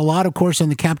talk about a lot, of course, on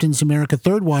the Captain's America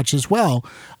Third Watch as well.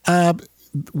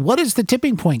 What is the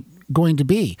tipping point going to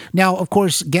be? Now, of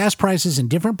course, gas prices in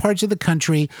different parts of the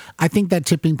country, I think that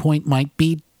tipping point might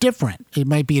be different. It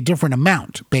might be a different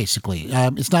amount, basically.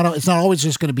 It's not always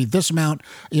just going to be this amount,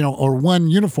 or one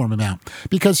uniform amount.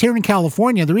 Because here in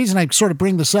California, the reason I sort of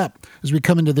bring this up as we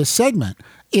come into this segment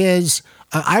is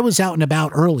I was out and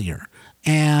about earlier,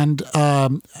 and I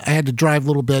had to drive a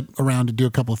little bit around to do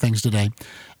a couple of things today.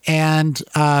 And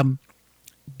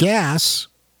gas,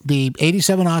 the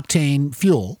 87 octane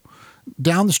fuel,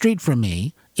 down the street from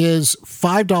me is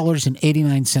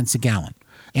 $5.89 a gallon.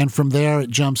 And from there, it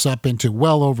jumps up into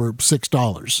well over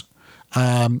 $6.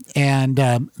 Then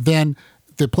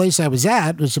the place I was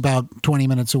at was about 20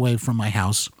 minutes away from my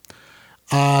house.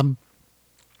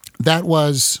 That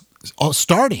was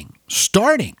starting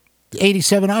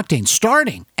 87 octane,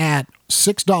 starting at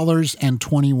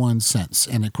 $6.21.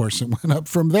 And of course, it went up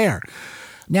from there.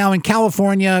 Now in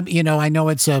California, I know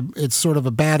it's sort of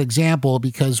a bad example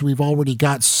because we've already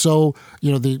got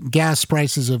the gas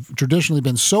prices have traditionally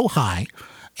been so high,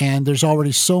 and there's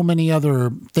already so many other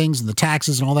things and the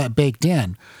taxes and all that baked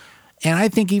in. And I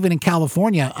think even in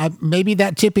California, maybe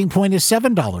that tipping point is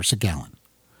 $7 a gallon.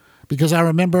 Because I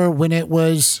remember when it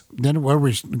was, then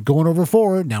we're going over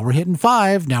 4, now we're hitting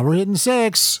 5, now we're hitting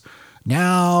 6,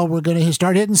 now we're going to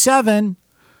start hitting 7.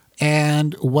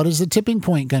 And what is the tipping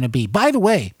point going to be? By the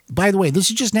way, this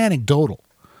is just anecdotal,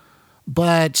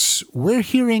 but we're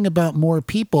hearing about more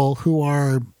people who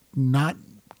are not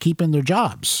keeping their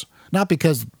jobs, not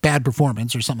because of bad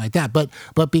performance or something like that, but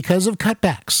because of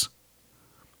cutbacks.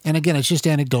 And again, it's just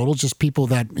anecdotal, just people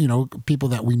that we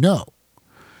know.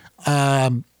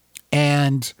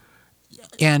 And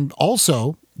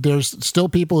also, there's still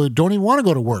people who don't even want to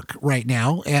go to work right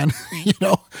now. And,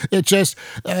 it just,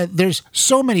 there's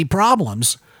so many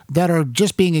problems that are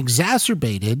just being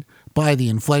exacerbated by the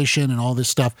inflation and all this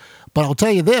stuff. But I'll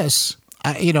tell you this,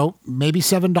 maybe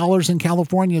 $7 in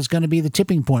California is going to be the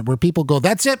tipping point where people go,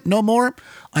 that's it, no more.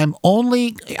 I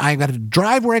got to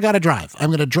drive where I got to drive. I'm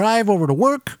going to drive over to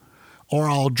work, or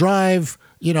I'll drive,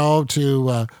 just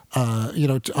to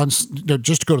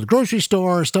go to the grocery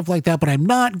store or stuff like that. But I'm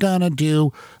not going to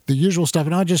do the usual stuff.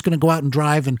 And I'm just going to go out and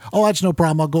drive and, that's no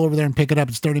problem. I'll go over there and pick it up.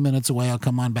 It's 30 minutes away. I'll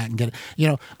come on back and get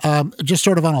it, just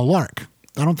sort of on a lark.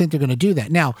 I don't think they're going to do that.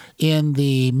 Now, in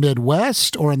the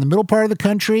Midwest or in the middle part of the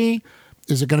country,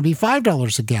 is it going to be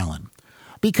 $5 a gallon?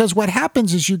 Because what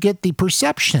happens is you get the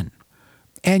perception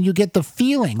and you get the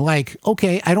feeling like,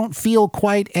 okay, I don't feel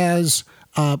quite as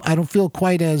my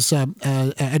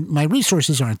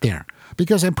resources aren't there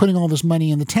because I'm putting all this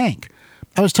money in the tank.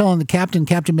 I was telling Captain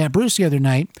Matt Bruce the other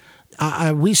night,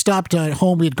 we stopped at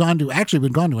home. We'd gone to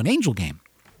an Angel game.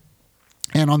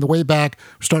 And on the way back,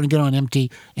 we're starting to get on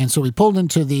empty. And so we pulled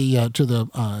into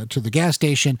the gas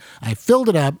station. I filled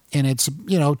it up, and it's,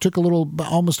 took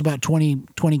almost about 20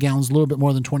 gallons, a little bit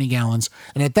more than 20 gallons.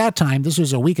 And at that time, this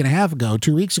was a week and a half ago,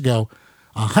 2 weeks ago,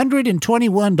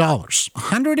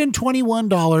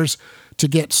 $121 to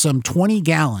get some 20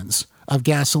 gallons of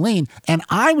gasoline. And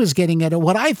I was getting it at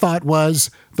what I thought was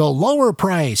the lower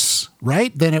price,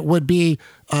 right, than it would be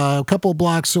a couple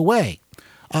blocks away.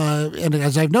 And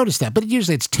as I've noticed that, but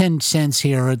usually it's 10 cents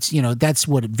here. It's, that's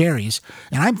what it varies.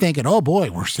 And I'm thinking, oh boy,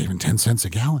 we're saving 10 cents a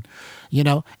gallon,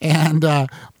 and, but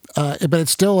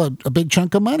it's still a big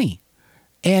chunk of money.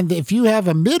 And if you have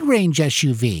a mid-range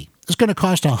SUV, it's going to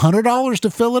cost $100 to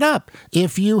fill it up.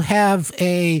 If you have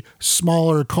a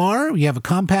smaller car, you have a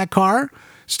compact car,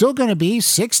 still going to be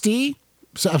 $60.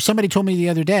 So somebody told me the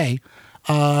other day,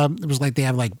 it was like they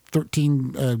have like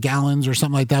 13 gallons or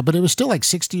something like that, but it was still like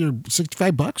 $60 or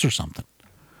 $65 or something.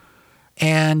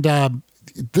 And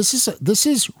this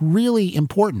is really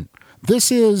important.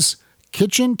 This is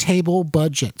kitchen table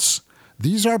budgets.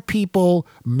 These are people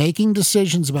making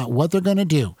decisions about what they're going to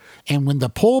do. And when the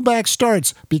pullback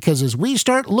starts, because as we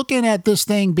start looking at this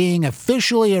thing being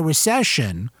officially a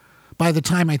recession, by the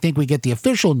time I think we get the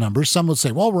official numbers, some will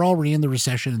say, well, we're already in the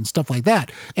recession and stuff like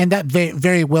that. And that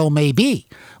very well may be.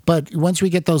 But once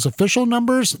we get those official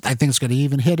numbers, I think it's going to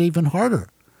hit even harder.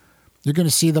 You're going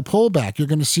to see the pullback. You're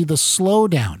going to see the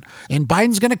slowdown. And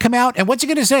Biden's going to come out, and what's he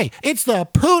going to say? It's the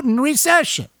Putin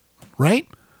recession, right?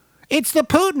 It's the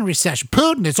Putin recession.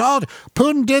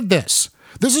 Putin did this.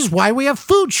 This is why we have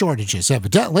food shortages,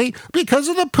 evidently, because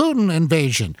of the Putin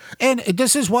invasion. And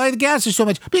this is why the gas is so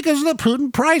much, because of the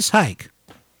Putin price hike.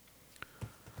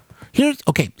 Here's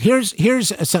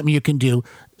something you can do.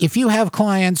 If you have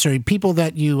clients or people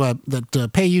that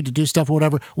pay you to do stuff or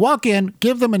whatever, walk in,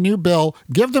 give them a new bill,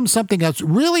 give them something else,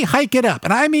 really hike it up.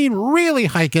 And I mean really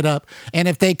hike it up. And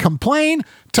if they complain,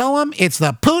 tell them it's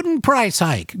the Putin price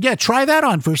hike. Yeah, try that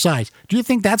on for size. Do you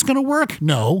think that's going to work?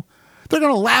 No. They're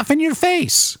going to laugh in your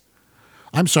face.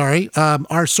 I'm sorry,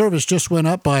 our service just went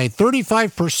up by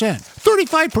 35%.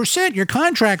 35%? Your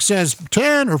contract says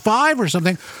 10 or 5 or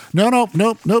something. Nope,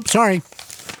 sorry.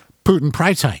 Putin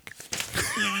price hike.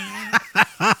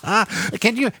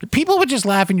 People would just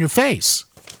laugh in your face.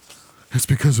 It's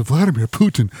because of Vladimir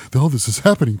Putin that all this is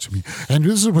happening to me. And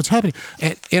this is what's happening.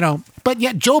 And, but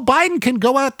yet Joe Biden can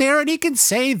go out there and he can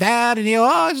say that and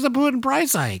it's the Putin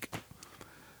price hike.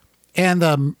 And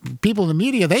the people in the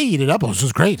media, they eat it up. Oh, this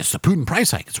is great. It's the Putin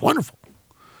price hike. It's wonderful.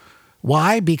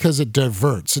 Why? Because it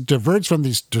diverts. It diverts from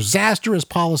these disastrous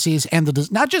policies and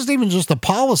not just the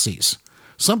policies.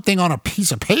 Something on a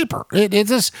piece of paper. It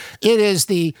is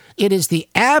the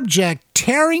abject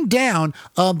tearing down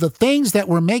of the things that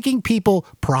were making people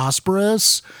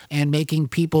prosperous and making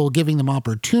people, giving them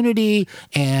opportunity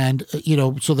and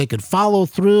so they could follow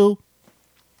through.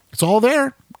 It's all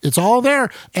there.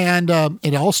 And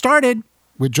it all started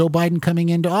with Joe Biden coming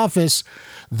into office.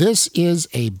 This is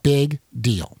a big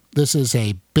deal.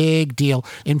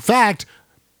 In fact,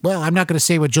 well, I'm not going to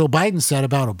say what Joe Biden said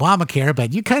about Obamacare,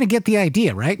 but you kind of get the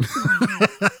idea, right?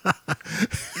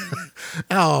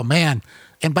 Oh, man.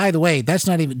 And by the way,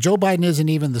 Joe Biden isn't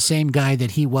even the same guy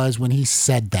that he was when he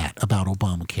said that about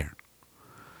Obamacare.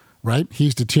 Right?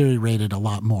 He's deteriorated a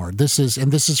lot more. This is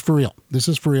for real.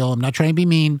 I'm not trying to be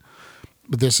mean.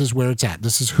 But this is where it's at.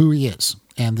 This is who he is.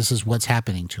 And this is what's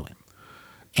happening to him.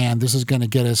 And this is going to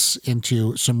get us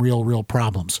into some real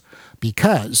problems.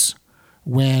 Because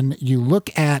when you look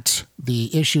at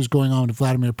the issues going on with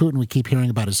Vladimir Putin, we keep hearing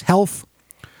about his health.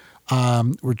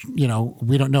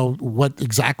 We don't know what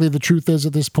exactly the truth is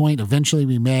at this point. Eventually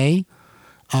we may.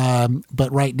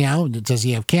 But right now, does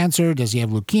he have cancer? Does he have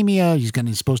leukemia?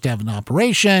 He's supposed to have an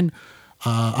operation,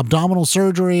 abdominal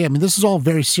surgery. I mean, this is all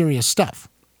very serious stuff.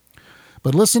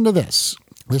 But listen to this.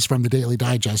 This is from the Daily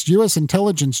Digest. U.S.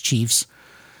 intelligence chiefs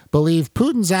believe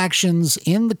Putin's actions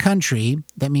in the country,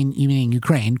 meaning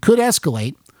Ukraine, could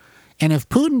escalate. And if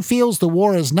Putin feels the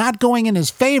war is not going in his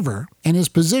favor and his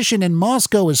position in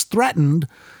Moscow is threatened,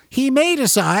 he may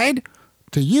decide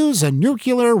to use a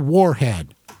nuclear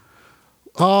warhead.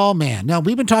 Oh, man. Now,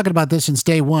 we've been talking about this since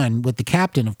day one with the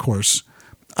captain, of course.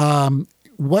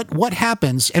 What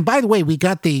happens? And by the way, we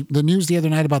got the news the other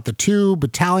night about the 2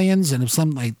 battalions and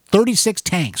some 36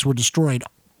 tanks were destroyed.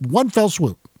 One fell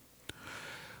swoop.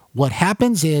 What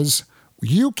happens is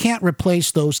you can't replace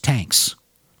those tanks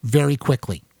very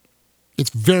quickly. It's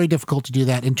very difficult to do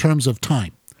that in terms of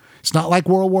time. It's not like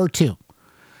World War II.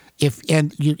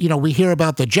 We hear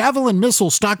about the Javelin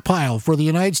missile stockpile for the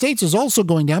United States is also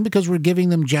going down because we're giving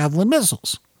them Javelin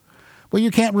missiles. Well,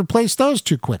 you can't replace those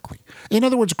too quickly. In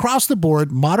other words, across the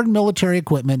board, modern military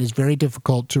equipment is very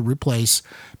difficult to replace,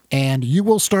 and you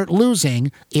will start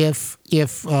losing if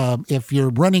you're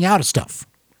running out of stuff.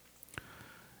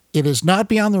 It is not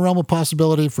beyond the realm of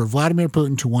possibility for Vladimir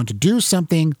Putin to want to do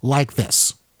something like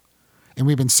this. And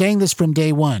we've been saying this from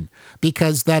day one,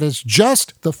 because that is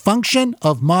just the function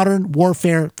of modern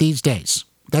warfare these days.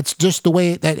 That's just the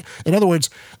way that, in other words,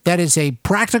 that is a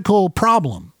practical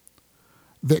problem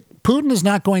that Putin is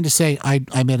not going to say,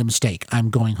 I made a mistake, I'm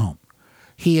going home.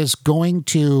 He is going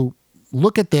to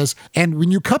look at this, and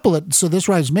when you couple it, so this is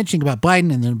what I was mentioning about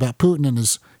Biden and then about Putin and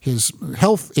his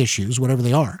health issues, whatever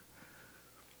they are.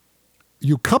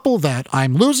 You couple that,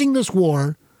 I'm losing this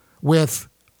war, with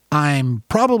I'm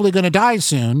probably going to die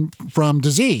soon from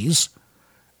disease,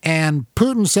 and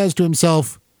Putin says to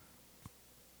himself,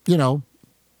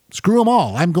 screw them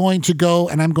all. I'm going to go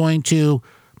and I'm going to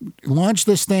launch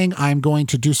this thing. I'm going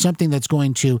to do something that's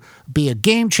going to be a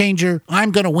game changer.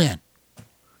 I'm going to win,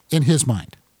 in his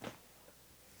mind.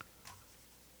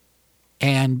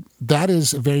 And that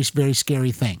is a very, very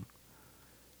scary thing.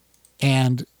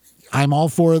 And I'm all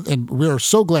for it, and we're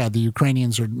so glad the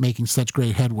Ukrainians are making such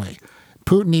great headway.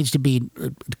 Putin needs to be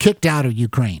kicked out of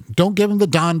Ukraine. Don't give him the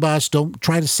Donbass. Don't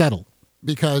try to settle,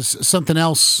 because something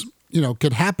else,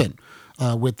 could happen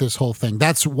with this whole thing.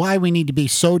 That's why we need to be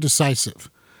so decisive.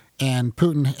 And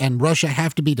Putin and Russia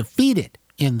have to be defeated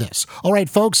in this. All right,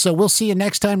 folks, so we'll see you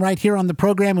next time right here on the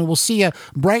program, and we'll see you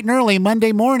bright and early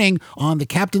Monday morning on the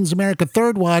Captain's America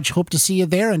Third Watch. Hope to see you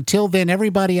there. Until then,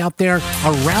 everybody out there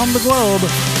around the globe,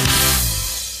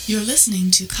 you're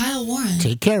listening to Kyle Warren.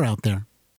 Take care out there.